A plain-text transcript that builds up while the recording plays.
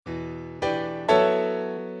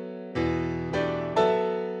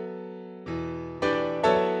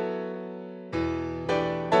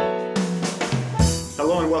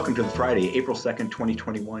Hello and welcome to the Friday, April 2nd,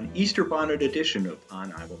 2021 Easter bonnet edition of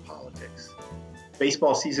On Iowa Politics.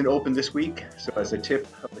 Baseball season opened this week, so as a tip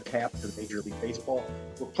of the cap to Major League Baseball,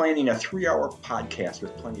 we're planning a 3-hour podcast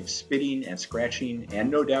with plenty of spitting and scratching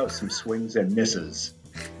and no doubt some swings and misses.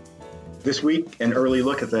 This week, an early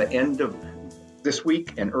look, the end of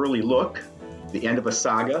a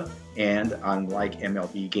saga, and unlike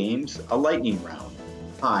MLB games, a lightning round.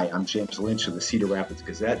 Hi, I'm James Lynch of the Cedar Rapids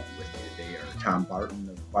Gazette. With me today are Tom Barton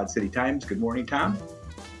of the Quad City Times. Good morning, Tom.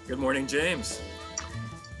 Good morning, James.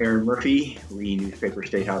 Aaron Murphy, Lee Newspaper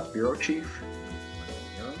State House Bureau Chief.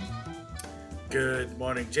 Good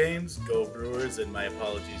morning, James. Go Brewers, and my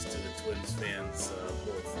apologies to the Twins fans,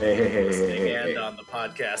 both listening and on the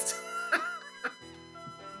podcast.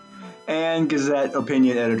 And Gazette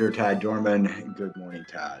Opinion Editor Todd Dorman. Good morning,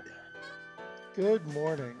 Todd. Good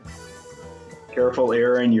morning. Careful,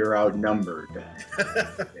 Aaron, you're outnumbered.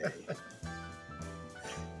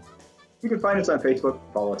 You can find us on Facebook,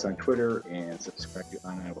 follow us on Twitter, and subscribe to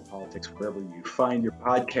On Iowa Politics wherever you find your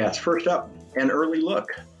podcast. First up, an early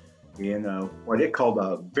look in what it called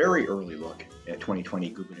a very early look at 2020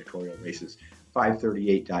 gubernatorial races.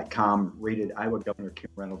 538.com rated Iowa Governor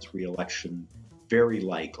Kim Reynolds' re-election very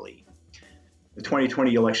likely. The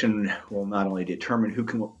 2020 election will not only determine who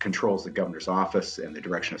controls the governor's office and the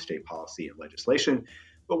direction of state policy and legislation,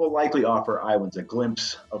 but will likely offer Iowans a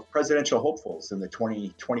glimpse of presidential hopefuls in the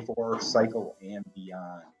 2024 cycle and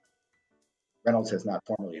beyond. Reynolds has not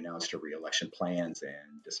formally announced her re-election plans,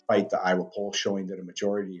 and despite the Iowa poll showing that a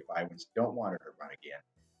majority of Iowans don't want her to run again,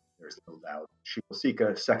 there's little doubt she will seek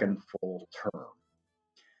a second full term.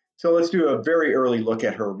 So let's do a very early look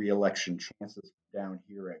at her re-election chances down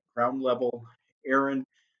here at ground level. Aaron,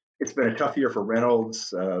 it's been a tough year for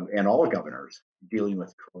Reynolds and all governors dealing with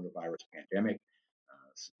the coronavirus pandemic.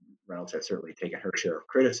 Reynolds has certainly taken her share of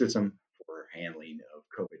criticism for her handling of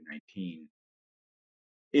COVID-19.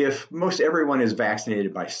 If most everyone is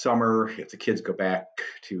vaccinated by summer, if the kids go back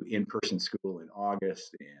to in-person school in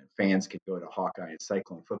August and fans can go to Hawkeye and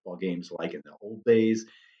Cyclone football games like in the old days,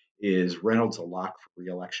 is Reynolds a lock for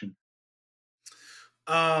re-election?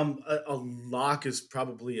 A lock is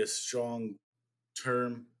probably a strong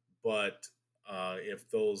term, but if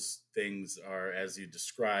those things are as you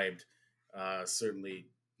described, certainly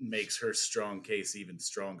makes her strong case even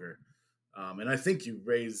stronger. And I think you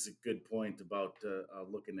raise a good point about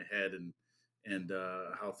looking ahead and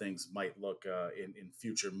how things might look in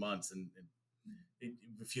future months. And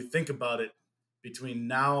if you think about it, between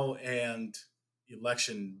now and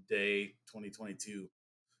Election Day 2022,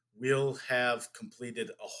 we'll have completed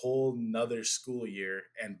a whole nother school year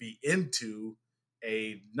and be into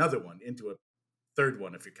a third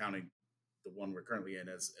one, if you're counting the one we're currently in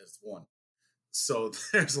as one. So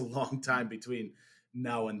there's a long time between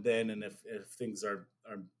now and then. And if things are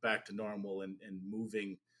back to normal and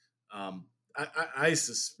moving, I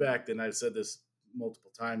suspect, and I've said this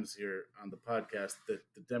multiple times here on the podcast, that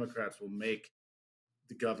the Democrats will make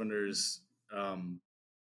the governor's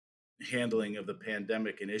handling of the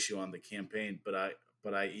pandemic an issue on the campaign, but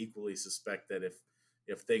I equally suspect that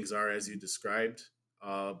if things are as you described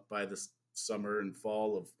by the summer and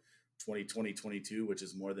fall of 2022, which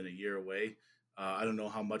is more than a year away, I don't know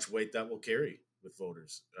how much weight that will carry with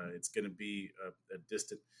voters. It's going to be a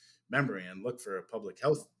distant memory. And look, for a public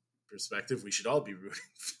health perspective, we should all be rooting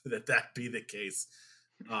that be the case.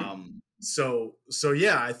 So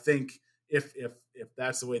yeah, I think if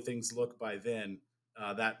that's the way things look by then,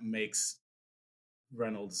 that makes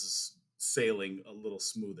Reynolds' sailing a little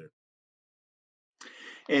smoother.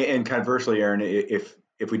 And conversely, Aaron,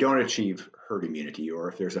 if we don't achieve herd immunity, or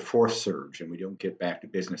if there's a fourth surge and we don't get back to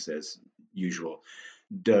business as usual,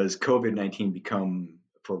 does COVID-19 become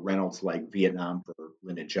for Reynolds like Vietnam for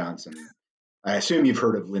Lyndon Johnson? I assume you've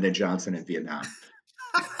heard of Lyndon Johnson in Vietnam.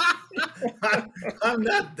 I'm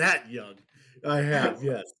not that young. I have,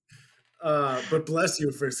 yes. But bless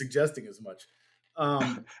you for suggesting as much.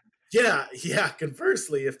 Yeah.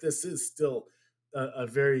 Conversely, if this is still a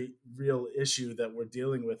very real issue that we're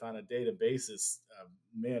dealing with on a daily basis,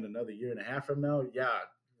 another year and a half from now, yeah,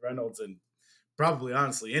 Reynolds and probably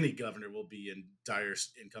honestly any governor will be in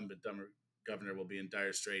incumbent governor will be in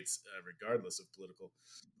dire straits, regardless of political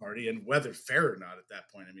party and whether fair or not at that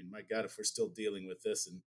point. I mean, my God, if we're still dealing with this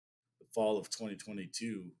in the fall of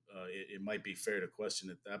 2022, it might be fair to question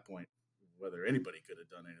at that point whether anybody could have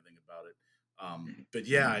done anything about it. But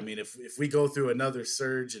yeah, I mean, if we go through another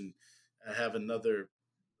surge and have another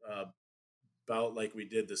bout like we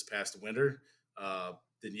did this past winter,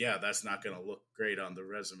 then yeah, that's not going to look great on the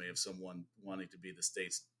resume of someone wanting to be the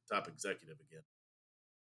state's top executive again.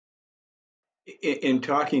 In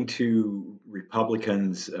talking to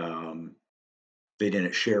Republicans, they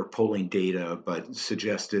didn't share polling data, but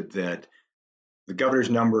suggested that the governor's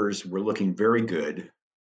numbers were looking very good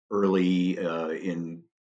early in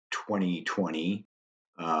 2020,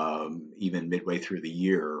 even midway through the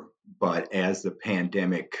year. But as the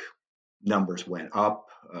pandemic numbers went up,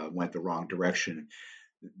 went the wrong direction,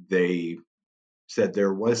 they said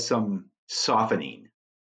there was some softening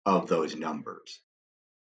of those numbers.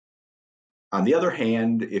 On the other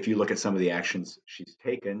hand, if you look at some of the actions she's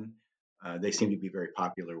taken, they seem to be very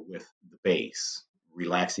popular with the base,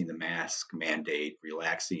 relaxing the mask mandate,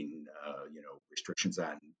 relaxing, restrictions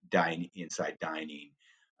on inside dining,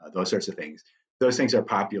 those sorts of things. Those things are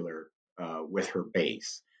popular with her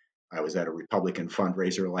base. I was at a Republican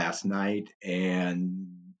fundraiser last night, and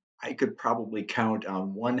I could probably count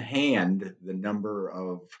on one hand the number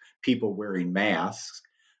of people wearing masks.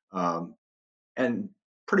 And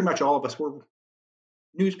pretty much all of us were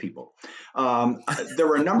news people. There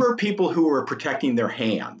were a number of people who were protecting their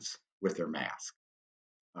hands with their mask,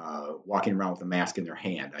 walking around with a mask in their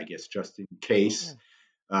hand, I guess, just in case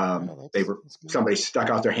That's good. somebody stuck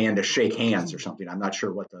out their hand to shake hands or something. I'm not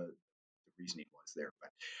sure what the reasoning was there, but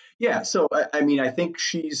yeah. So I mean, I think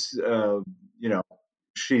she's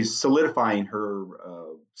she's solidifying her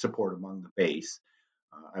support among the base.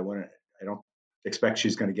 I don't expect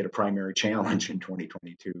she's going to get a primary challenge in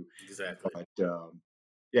 2022. Exactly. But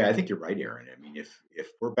yeah, I think you're right, Aaron. I mean, if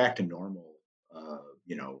we're back to normal,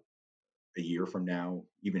 a year from now,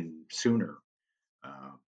 even sooner,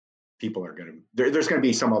 uh, people are going to there's going to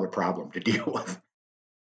be some other problem to deal with.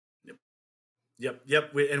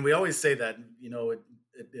 Yep. And we always say that,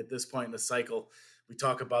 at this point in the cycle, we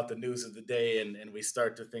talk about the news of the day, and we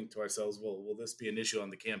start to think to ourselves, well, will this be an issue on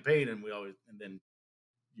the campaign? And then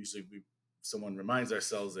usually someone reminds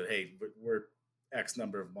ourselves that, hey, we're X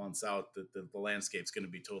number of months out, that the landscape's going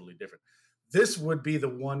to be totally different. This would be the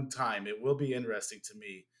one time. It will be interesting to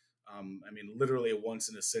me. I mean, literally a once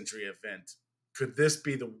in a century event. Could this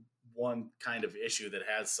be the one kind of issue that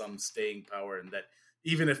has some staying power, and that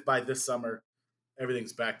even if by this summer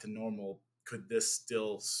everything's back to normal, could this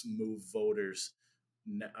still move voters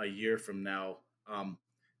a year from now?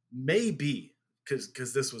 Maybe,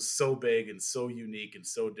 because this was so big and so unique and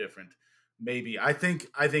so different. Maybe. I think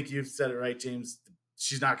you've said it right, James.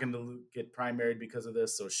 She's not going to get primaried because of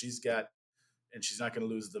this, so she's not going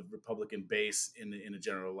to lose the Republican base in a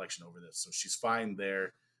general election over this. So she's fine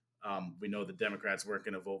there. We know the Democrats weren't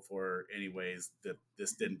going to vote for her anyways. That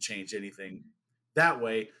this didn't change anything that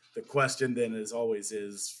way. The question then, as always,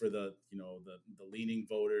 is for the leaning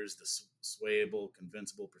voters, the swayable,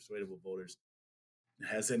 convincible, persuadable voters.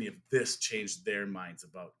 Has any of this changed their minds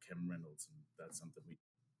about Kim Reynolds? And that's something we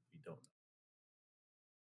don't know.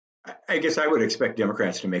 I guess I would expect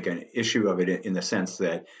Democrats to make an issue of it in the sense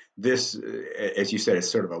that this, as you said,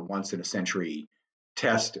 is sort of a once in a century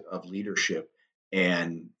test of leadership,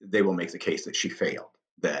 and they will make the case that she failed.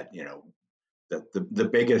 That that the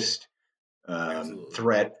biggest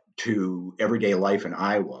threat to everyday life in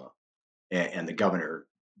Iowa, and the governor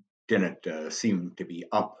didn't seem to be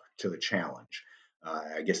up to the challenge.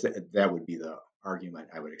 I guess that would be the argument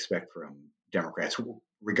I would expect from Democrats,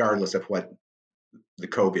 regardless of what the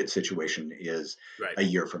COVID situation is Right. a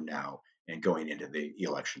year from now and going into the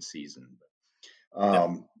election season.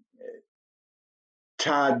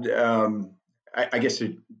 Todd, I guess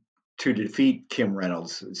to defeat Kim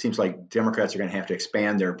Reynolds, it seems like Democrats are going to have to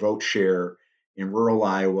expand their vote share in rural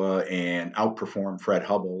Iowa and outperform Fred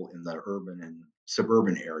Hubbell in the urban and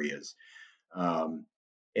suburban areas. And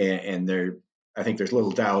I think there's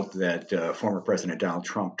little doubt that former President Donald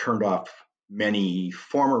Trump turned off many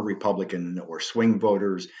former Republican or swing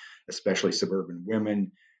voters, especially suburban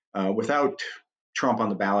women. Without Trump on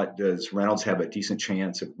the ballot, does Reynolds have a decent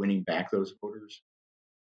chance of winning back those voters?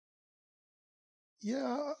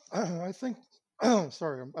 Yeah, I think.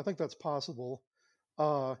 Sorry, I think that's possible.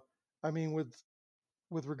 I mean,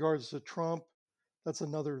 with regards to Trump, that's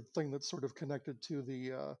another thing that's sort of connected to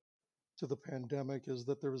the pandemic, is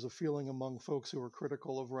that there was a feeling among folks who were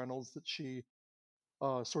critical of Reynolds that she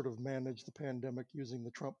sort of managed the pandemic using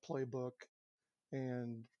the Trump playbook,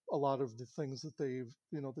 and a lot of the things that the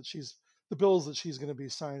bills that she's going to be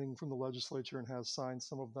signing from the legislature and has signed,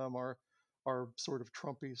 some of them are sort of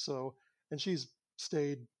Trumpy. So, and she's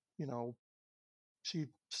stayed, she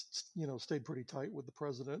stayed pretty tight with the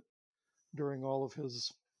president during all of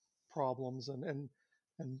his problems, and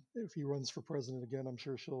if he runs for president again, I'm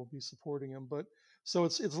sure she'll be supporting him. But so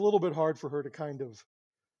it's a little bit hard for her to kind of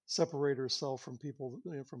separate herself from people,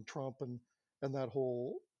 from Trump and that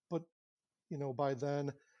whole. But by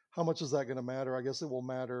then, how much is that going to matter? I guess it will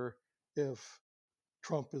matter if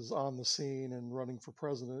Trump is on the scene and running for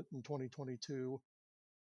president in 2022,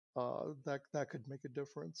 that could make a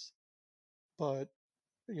difference. But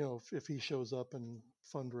if he shows up and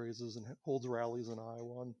fundraises and holds rallies in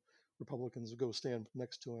Iowa, and Republicans go stand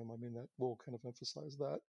next to him, I mean, that will kind of emphasize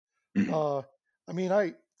that. I mean,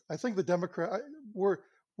 I think the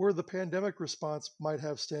where the pandemic response might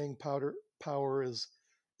have staying power is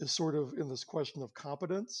sort of in this question of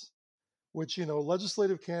competence, which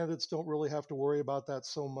legislative candidates don't really have to worry about that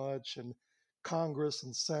so much, and Congress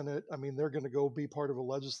and Senate, I mean, they're going to go be part of a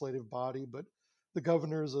legislative body, but the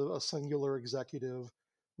governor is a singular executive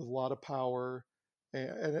with a lot of power,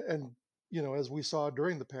 and as we saw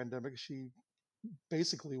during the pandemic, she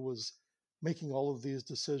basically was making all of these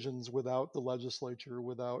decisions without the legislature,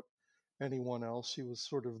 without anyone else. She was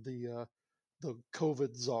sort of the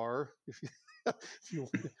COVID czar, if you, if you,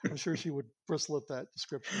 I'm sure she would bristle at that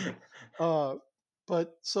description.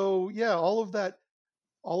 But so yeah, all of that,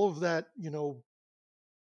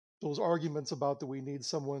 those arguments about that we need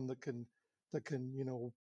someone that can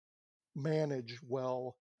manage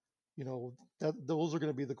well, that those are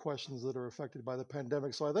going to be the questions that are affected by the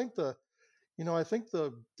pandemic. So I think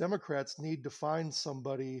the Democrats need to find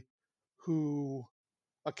somebody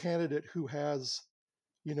a candidate who has,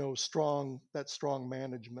 strong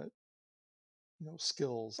management,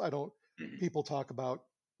 skills. People talk about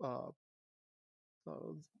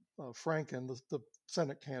Franken, the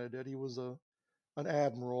Senate candidate. He was an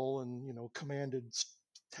admiral and, commanded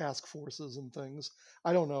task forces and things.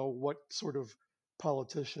 I don't know what sort of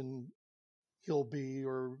politician he'll be,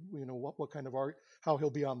 or what kind of how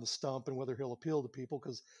he'll be on the stump, and whether he'll appeal to people,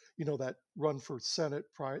 because that run for Senate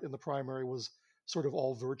in the primary was sort of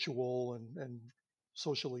all virtual and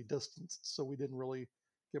socially distanced, so we didn't really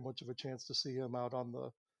get much of a chance to see him out on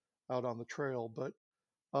the trail. But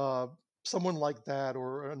someone like that,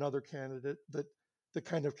 or another candidate that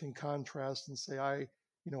kind of can contrast and say, I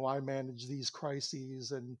managed these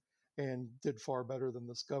crises and did far better than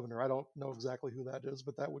this governor. I don't know exactly who that is,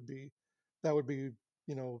 but that would be,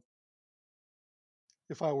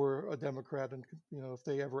 if I were a Democrat, and if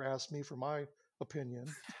they ever asked me for my opinion,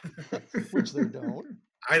 which they don't.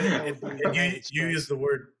 You use the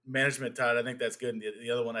word management, Todd. I think that's good. And the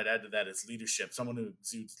other one I'd add to that is leadership. Someone who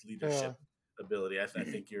exudes leadership ability. I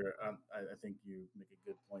think you're. I think you make a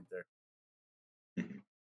good point there.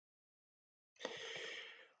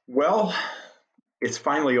 Well, it's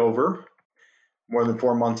finally over. More than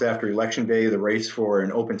 4 months after Election Day, the race for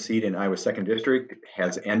an open seat in Iowa's 2nd District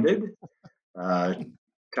has ended.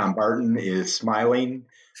 Tom Barton is smiling,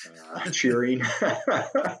 cheering.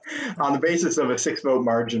 On the basis of a 6-vote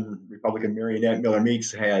margin, Republican Mariannette Miller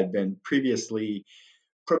Meeks had been previously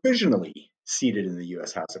provisionally seated in the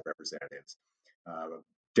U.S. House of Representatives.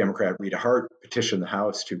 Democrat Rita Hart petitioned the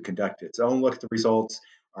House to conduct its own look at the results,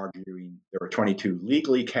 arguing there were 22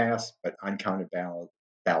 legally cast but uncounted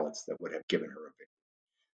ballots that would have given her a victory.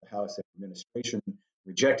 The House administration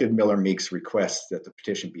rejected Miller Meeks' request that the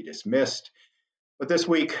petition be dismissed. But this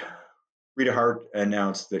week, Rita Hart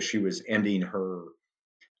announced that she was ending her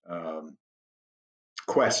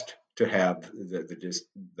quest to have the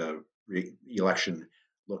election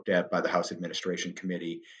looked at by the House Administration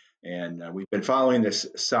Committee. And we've been following this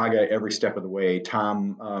saga every step of the way.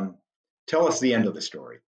 Tom, tell us the end of the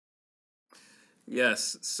story.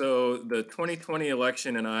 Yes. So the 2020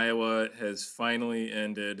 election in Iowa has finally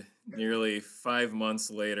ended nearly 5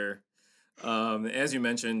 months later. As you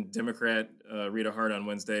mentioned, Democrat Rita Hart on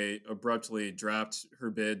Wednesday abruptly dropped her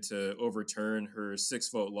bid to overturn her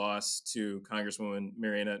 6-vote loss to Congresswoman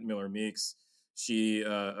Mariannette Miller Meeks. She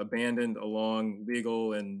abandoned a long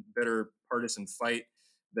legal and bitter partisan fight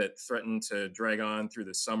that threatened to drag on through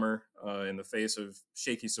the summer in the face of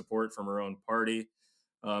shaky support from her own party.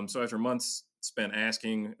 So after months spent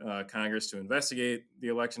asking Congress to investigate the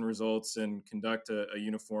election results and conduct a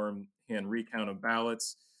uniform hand recount of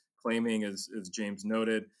ballots, claiming, as James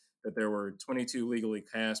noted, that there were 22 legally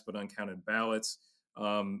cast but uncounted ballots,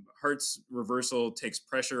 Hart's reversal takes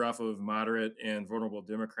pressure off of moderate and vulnerable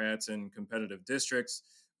Democrats in competitive districts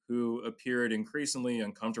who appeared increasingly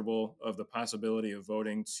uncomfortable of the possibility of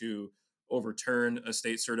voting to overturn a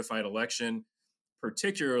state certified election,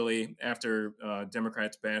 particularly after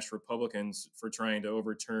Democrats bashed Republicans for trying to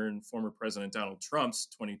overturn former President Donald Trump's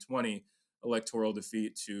 2020 electoral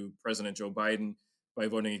defeat to President Joe Biden by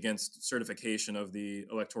voting against certification of the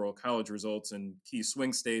Electoral College results in key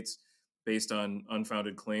swing states based on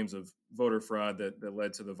unfounded claims of voter fraud that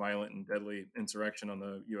led to the violent and deadly insurrection on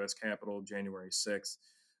the U.S. Capitol January 6th.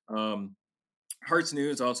 Hart's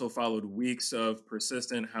news also followed weeks of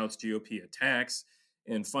persistent House GOP attacks,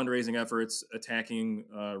 and fundraising efforts, attacking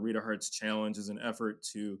Rita Hart's challenge as an effort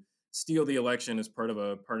to steal the election as part of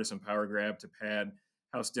a partisan power grab to pad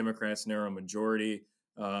House Democrats' narrow majority.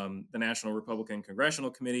 The National Republican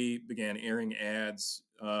Congressional Committee began airing ads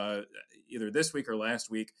either this week or last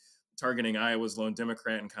week targeting Iowa's lone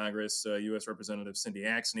Democrat in Congress, U.S. Representative Cindy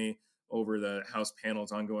Axne, over the House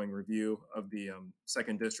panel's ongoing review of the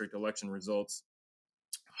 2nd District election results.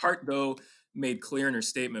 Hart, though, made clear in her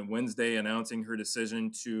statement Wednesday announcing her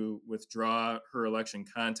decision to withdraw her election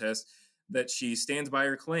contest that she stands by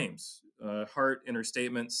her claims. Hart, in her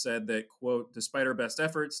statement, said that, quote, despite our best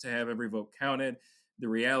efforts to have every vote counted, the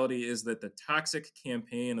reality is that the toxic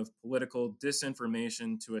campaign of political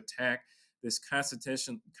disinformation to attack this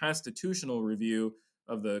constitutional review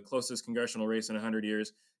of the closest congressional race in 100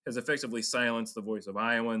 years has effectively silenced the voice of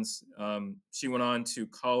Iowans. She went on to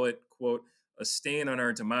call it, quote, a stain on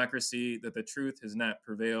our democracy that the truth has not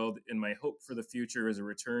prevailed, and my hope for the future is a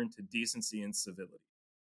return to decency and civility.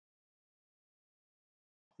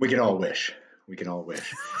 We can all wish. We can all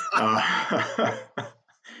wish. I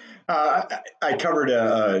covered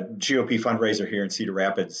a GOP fundraiser here in Cedar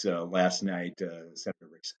Rapids last night. Senator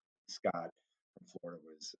Rick Scott from Florida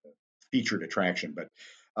was a featured attraction. But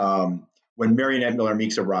when Mariannette Miller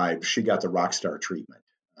Meeks arrived, she got the rock star treatment.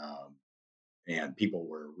 And people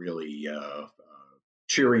were really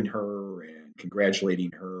cheering her and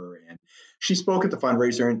congratulating her. And she spoke at the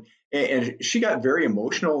fundraiser, and she got very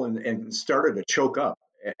emotional and started to choke up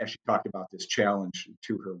as she talked about this challenge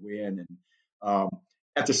to her win. And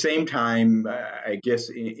at the same time, I guess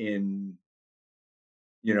in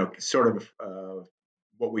sort of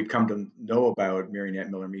what we've come to know about Mariannette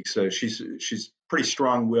Miller Meeks, she's pretty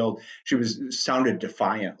strong-willed. She sounded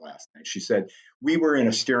defiant last night. She said, "We were in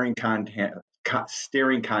a staring contest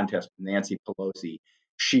with Nancy Pelosi.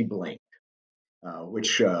 She blinked,"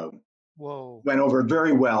 which went over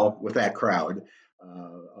very well with that crowd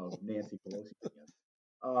of Nancy Pelosi fans.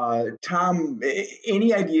 Tom,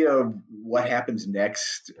 any idea of what happens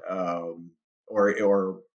next,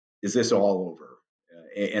 or is this all over?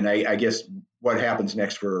 And I guess what happens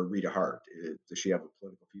next for Rita Hart? Does she have a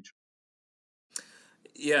political future?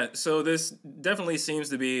 Yeah, so this definitely seems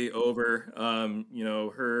to be over.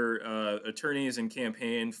 Her attorneys and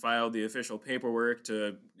campaign filed the official paperwork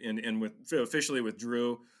and officially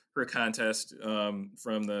withdrew her contest from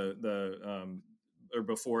or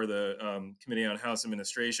before the Committee on House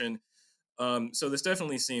Administration. So this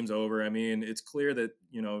definitely seems over. I mean, it's clear that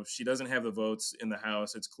she doesn't have the votes in the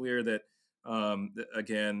House. It's clear that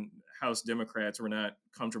again, House Democrats were not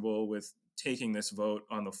comfortable with taking this vote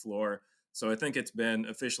on the floor. So I think it's been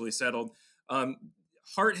officially settled.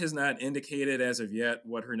 Hart has not indicated as of yet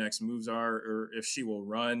what her next moves are or if she will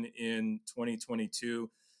run in 2022.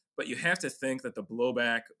 But you have to think that the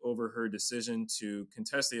blowback over her decision to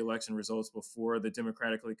contest the election results before the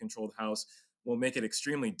democratically controlled House will make it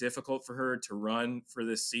extremely difficult for her to run for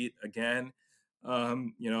this seat again.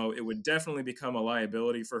 It would definitely become a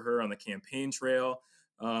liability for her on the campaign trail.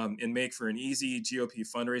 And make for an easy GOP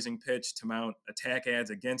fundraising pitch to mount attack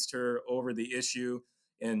ads against her over the issue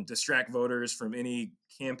and distract voters from any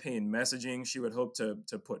campaign messaging she would hope to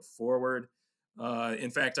put forward.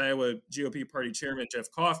 In fact, Iowa GOP party chairman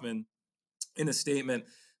Jeff Kaufman, in a statement,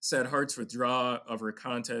 said Hart's withdrawal of her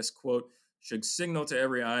contest, quote, should signal to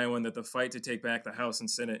every Iowan that the fight to take back the House and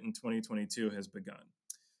Senate in 2022 has begun.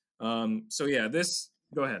 Go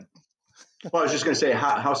ahead. Well, I was just going to say,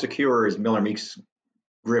 how secure is Miller Meeks'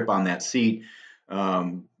 grip on that seat,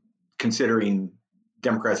 considering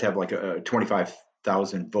Democrats have like a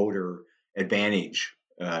 25,000 voter advantage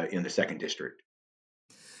in the 2nd District?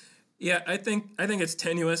 Yeah, I think it's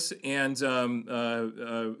tenuous, and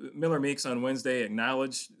Miller Meeks on Wednesday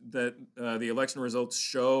acknowledged that the election results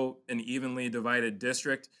show an evenly divided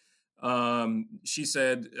district. She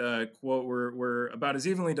said, quote, we're about as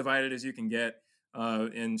evenly divided as you can get.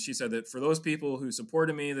 And she said that for those people who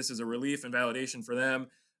supported me, this is a relief and validation for them.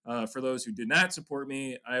 For those who did not support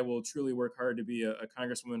me, I will truly work hard to be a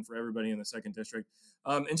congresswoman for everybody in the 2nd District.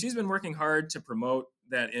 And she's been working hard to promote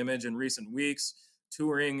that image in recent weeks,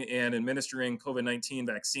 touring and administering COVID-19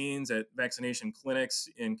 vaccines at vaccination clinics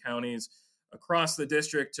in counties across the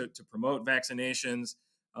district to promote vaccinations,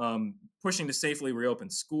 pushing to safely reopen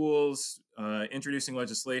schools, introducing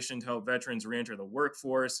legislation to help veterans reenter the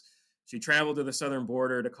workforce. She traveled to the southern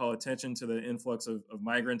border to call attention to the influx of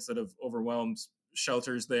migrants that have overwhelmed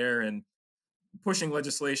shelters there and pushing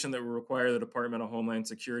legislation that will require the Department of Homeland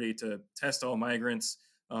Security to test all migrants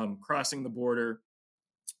crossing the border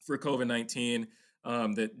for COVID-19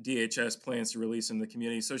 that DHS plans to release in the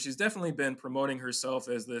community. So she's definitely been promoting herself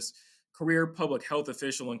as this career public health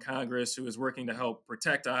official in Congress who is working to help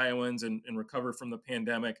protect Iowans and recover from the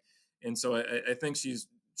pandemic. And so I think she's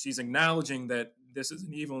acknowledging that this is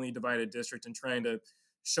an evenly divided district and trying to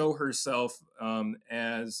show herself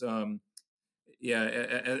as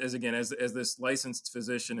this licensed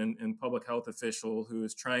physician and public health official who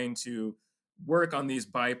is trying to work on these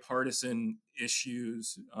bipartisan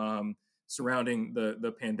issues surrounding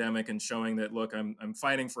the pandemic and showing that, look, I'm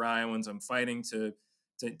fighting for Iowans. I'm fighting to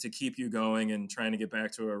keep you going and trying to get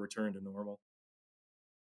back to a return to normal.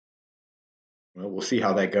 Well, we'll see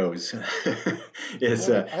how that goes.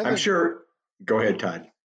 I'm sure. Go ahead, Todd.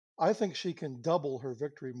 I think she can double her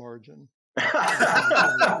victory margin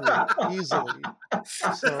easily.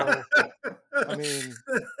 So, I mean,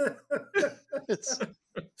 it's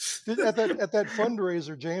at that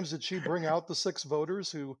fundraiser, James. Did she bring out the 6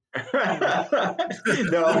 voters who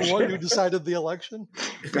decided the election?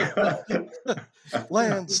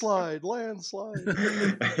 Landslide.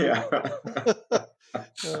 Yeah.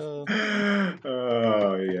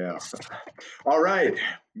 Oh yeah. All right.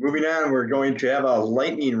 Moving on, we're going to have a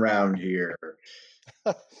lightning round here.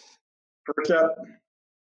 First up,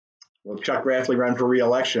 will Chuck Grassley run for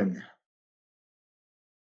re-election?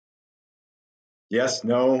 Yes,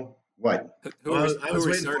 no, what? I was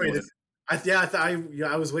waiting for you to.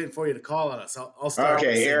 I was waiting for you to call on us. I'll start.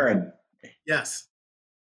 Okay, Aaron. Yes.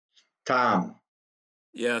 Tom.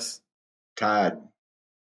 Yes. Todd.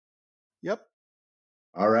 Yep.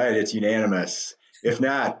 All right, it's unanimous. If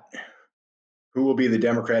not, who will be the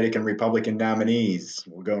Democratic and Republican nominees?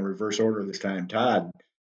 We'll go in reverse order this time. Todd.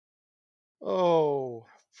 Oh,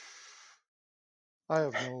 I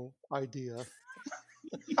have no idea.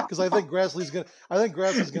 Because I think Grassley's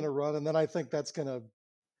gonna run, and then I think that's gonna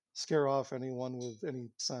scare off anyone with any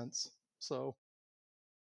sense. So.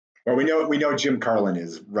 Well, we know Jim Carlin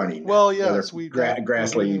is running. Well, yes,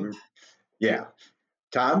 Grassley. Yeah.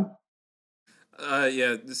 Tom.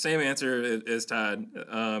 The same answer as Todd.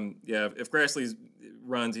 If Grassley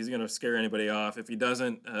runs, he's going to scare anybody off. If he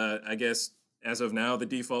doesn't, I guess as of now, the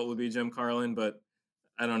default would be Jim Carlin, but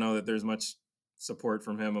I don't know that there's much support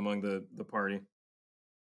from him among the party.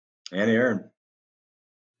 And Aaron.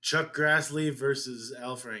 Chuck Grassley versus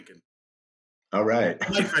Al Franken. All right.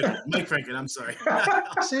 Mike Franken, I'm sorry.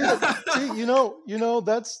 see,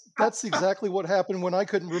 that's exactly what happened when I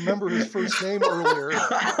couldn't remember his first name earlier.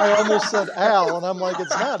 I almost said Al, and I'm like, it's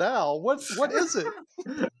not Al. What is it?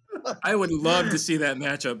 I would love to see that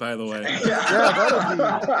matchup, by the way.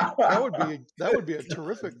 That would be a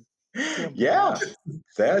terrific campaign. Yeah. Is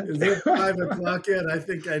it 5 o'clock yet? I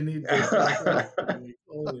think I need to.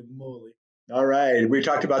 Holy moly. All right. We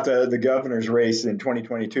talked about the governor's race in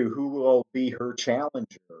 2022. Who will be her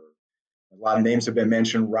challenger? A lot of names have been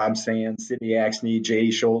mentioned. Rob Sands, Cindy Axne, J.D.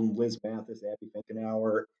 Scholten, Liz Mathis, Abby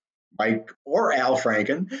Finkenauer, Mike or Al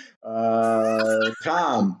Franken.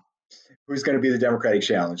 Tom, who's going to be the Democratic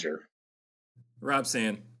challenger? Rob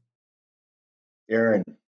Sands. Aaron.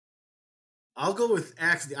 I'll go with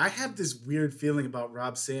Axne. I have this weird feeling about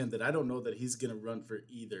Rob Sands that I don't know that he's going to run for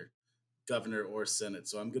either governor or Senate.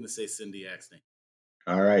 So I'm going to say Cindy Axne.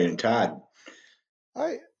 All right. And Todd?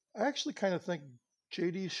 I actually kind of think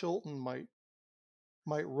J.D. Scholten might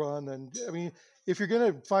run. And I mean, if you're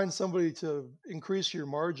going to find somebody to increase your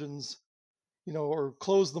margins, or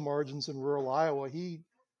close the margins in rural Iowa, he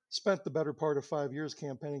spent the better part of 5 years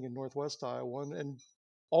campaigning in Northwest Iowa and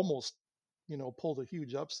almost, pulled a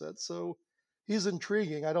huge upset. So he's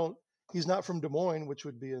intriguing. He's not from Des Moines, which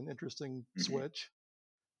would be an interesting switch.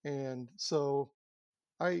 And so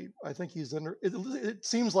I think it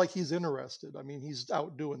seems like he's interested. I mean, he's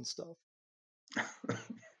out doing stuff.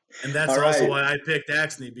 And that's also why I picked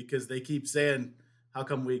Axne, because they keep saying, how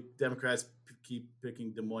come we Democrats keep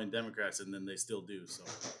picking Des Moines Democrats, and then they still do. So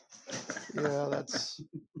yeah, that's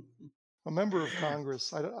a member of Congress.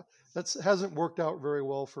 That hasn't worked out very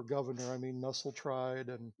well for governor. I mean, Nussle tried,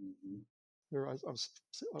 and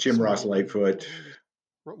Jim Ross Lightfoot.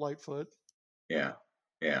 Yeah.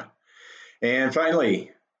 And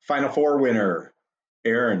finally, Final Four winner,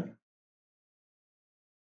 Aaron.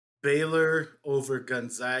 Baylor over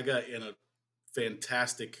Gonzaga in a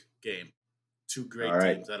fantastic game. 2 great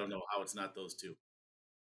teams. I don't know how it's not those two.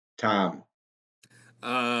 Tom.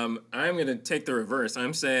 I'm going to take the reverse.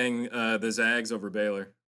 I'm saying the Zags over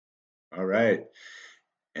Baylor. All right.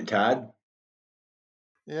 And Todd?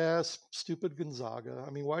 Yes, stupid Gonzaga.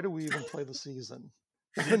 I mean, why do we even play the season?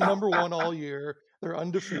 They've been number 1 all year. They're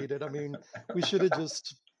undefeated. I mean, we could have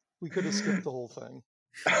skipped the whole thing.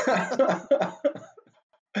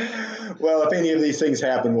 Well, if any of these things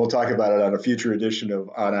happen, we'll talk about it on a future edition of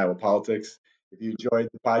On Iowa Politics. If you enjoyed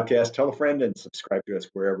the podcast, tell a friend and subscribe to us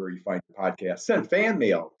wherever you find the podcast. Send fan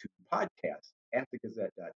mail to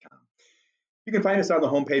podcast@thegazette.com. You can find us on the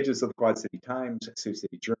homepages of the Quad City Times, Sioux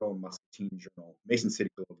City Journal, Muscatine Journal, Mason City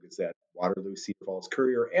Globe Gazette, Waterloo, Cedar Falls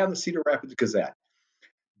Courier, and the Cedar Rapids Gazette.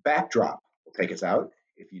 Backdrop will take us out.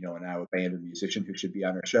 If you know an Iowa band or musician who should be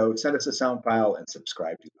on our show, send us a sound file and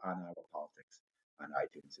subscribe to On Iowa Politics on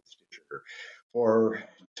iTunes and Stitcher. For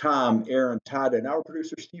Tom, Aaron, Todd, and our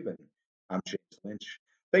producer, Stephen, I'm James Lynch.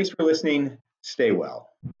 Thanks for listening. Stay well.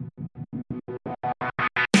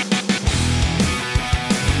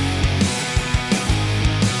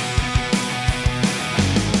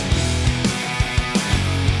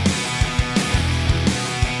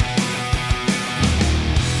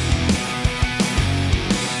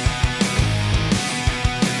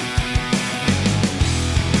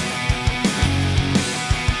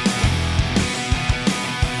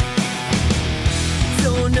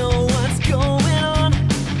 Don't know what's going on.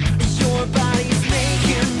 Your body's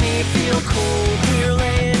making me feel cold.